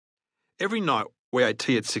Every night we ate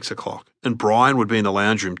tea at 6 o'clock, and Brian would be in the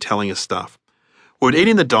lounge room telling us stuff. We would eat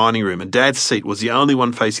in the dining room, and Dad's seat was the only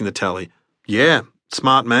one facing the telly. Yeah,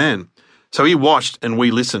 smart man. So he watched and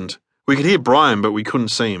we listened. We could hear Brian, but we couldn't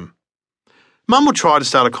see him. Mum would try to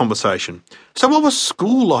start a conversation. So what was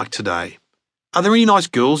school like today? Are there any nice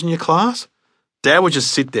girls in your class? Dad would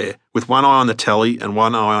just sit there with one eye on the telly and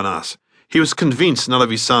one eye on us. He was convinced none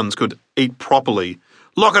of his sons could eat properly.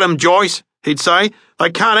 Look at 'em, Joyce, he'd say. They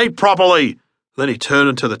can't eat properly. Then he'd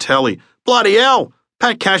turn to the telly. Bloody hell,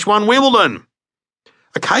 Pat Cash won Wimbledon.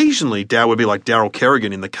 Occasionally, Dad would be like Darryl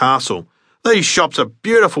Kerrigan in The Castle. These shops are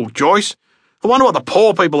beautiful, Joyce. I wonder what the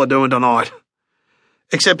poor people are doing tonight.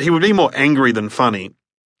 Except he would be more angry than funny.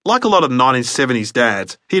 Like a lot of 1970s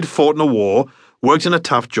dads, he had fought in a war, worked in a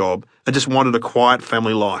tough job, and just wanted a quiet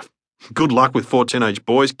family life. Good luck with 4 teenage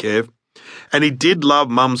boys, Kev. And he did love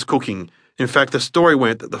Mum's cooking. In fact, the story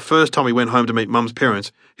went that the first time he went home to meet Mum's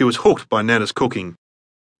parents, he was hooked by Nana's cooking.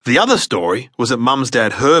 The other story was that Mum's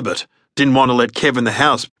dad, Herbert, didn't want to let Kev in the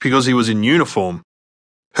house because he was in uniform.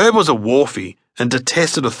 Herb was a wharfie and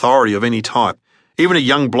detested authority of any type, even a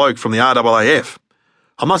young bloke from the RAAF.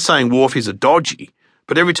 I'm not saying wharfies are dodgy,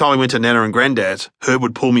 but every time we went to Nana and Grandad's, Herb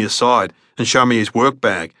would pull me aside and show me his work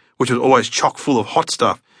bag, which was always chock full of hot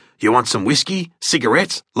stuff. You want some whiskey,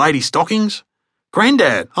 cigarettes, lady stockings?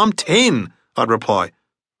 Grandad, I'm 10, I'd reply.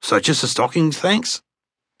 So just the stockings, thanks?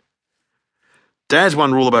 Dad's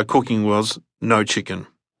one rule about cooking was no chicken.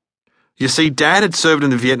 You see, Dad had served in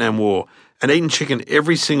the Vietnam War and eaten chicken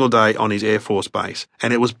every single day on his Air Force base,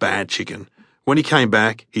 and it was bad chicken. When he came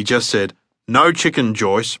back, he just said, no chicken,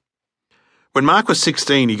 Joyce. When Mark was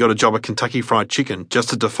 16, he got a job at Kentucky Fried Chicken just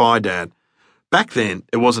to defy Dad. Back then,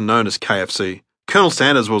 it wasn't known as KFC. Colonel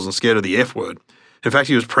Sanders wasn't scared of the F word. In fact,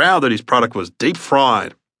 he was proud that his product was deep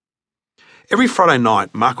fried. Every Friday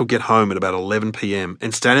night, Mark would get home at about 11 p.m.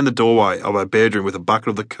 and stand in the doorway of our bedroom with a bucket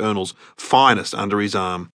of the Colonel's finest under his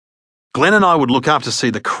arm. Glenn and I would look up to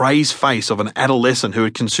see the crazed face of an adolescent who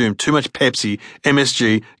had consumed too much Pepsi,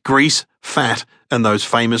 MSG, grease, fat, and those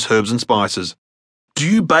famous herbs and spices. Do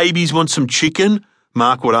you babies want some chicken?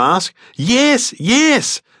 Mark would ask. Yes,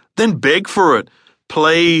 yes. Then beg for it.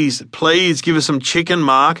 Please, please give us some chicken,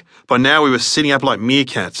 Mark. By now we were sitting up like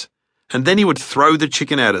meerkats. And then he would throw the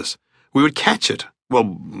chicken at us. We would catch it, well,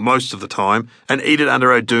 most of the time, and eat it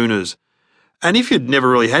under our doonas. And if you'd never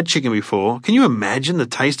really had chicken before, can you imagine the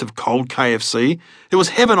taste of cold KFC? It was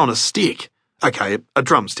heaven on a stick. Okay, a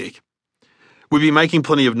drumstick. We'd be making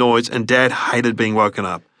plenty of noise, and Dad hated being woken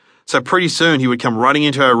up. So pretty soon he would come running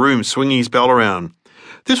into our room swinging his belt around.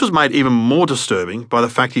 This was made even more disturbing by the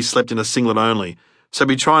fact he slept in a singlet only, so he'd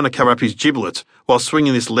be trying to cover up his giblets while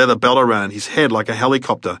swinging this leather belt around his head like a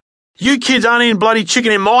helicopter. You kids aren't eating bloody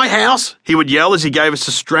chicken in my house, he would yell as he gave us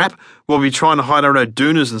a strap while we'd be trying to hide under our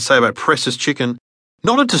doonas and say about precious chicken.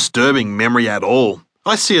 Not a disturbing memory at all.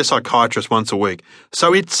 I see a psychiatrist once a week,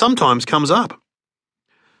 so it sometimes comes up.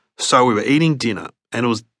 So we were eating dinner, and it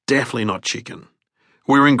was definitely not chicken.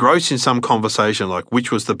 We were engrossed in some conversation like which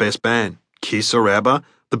was the best band, Kiss or ABBA,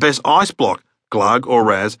 the best ice block, Glug or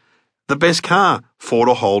Raz, the best car, Ford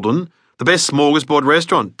or Holden, the best smorgasbord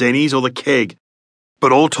restaurant, Denny's or the Keg.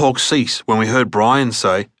 But all talk ceased when we heard Brian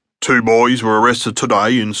say, 2 boys were arrested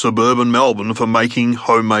today in suburban Melbourne for making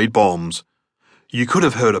homemade bombs. You could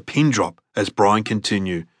have heard a pin drop as Brian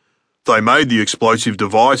continued. They made the explosive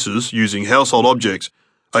devices using household objects,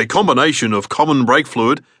 a combination of common brake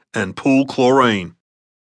fluid and pool chlorine.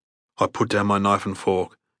 I put down my knife and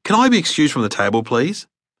fork. Can I be excused from the table, please?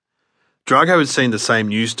 Drago had seen the same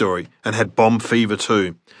news story and had bomb fever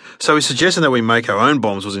too, so his suggestion that we make our own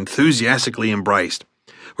bombs was enthusiastically embraced.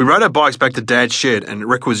 We rode our bikes back to Dad's shed and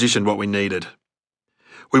requisitioned what we needed.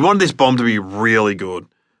 We wanted this bomb to be really good.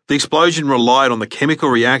 The explosion relied on the chemical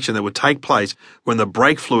reaction that would take place when the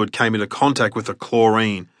brake fluid came into contact with the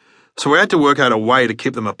chlorine, so we had to work out a way to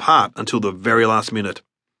keep them apart until the very last minute.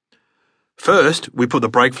 First, we put the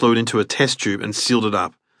brake fluid into a test tube and sealed it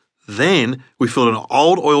up. Then, we filled an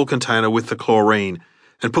old oil container with the chlorine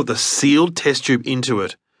and put the sealed test tube into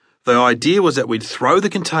it. The idea was that we'd throw the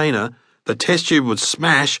container, the test tube would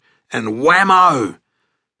smash, and whammo!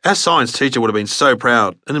 Our science teacher would have been so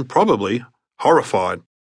proud and then probably horrified.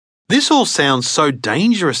 This all sounds so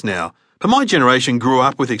dangerous now, but my generation grew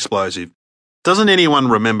up with explosive. Doesn't anyone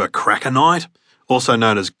remember Cracker Night, also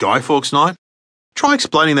known as Guy Fawkes Night? Try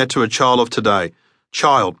explaining that to a child of today.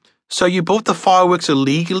 Child, so you bought the fireworks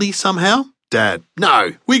illegally somehow? Dad,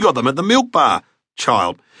 no, we got them at the milk bar.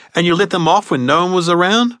 Child, and you let them off when no one was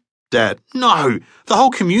around? Dad, no, the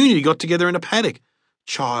whole community got together in a paddock.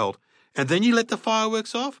 Child, and then you let the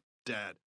fireworks off? Dad.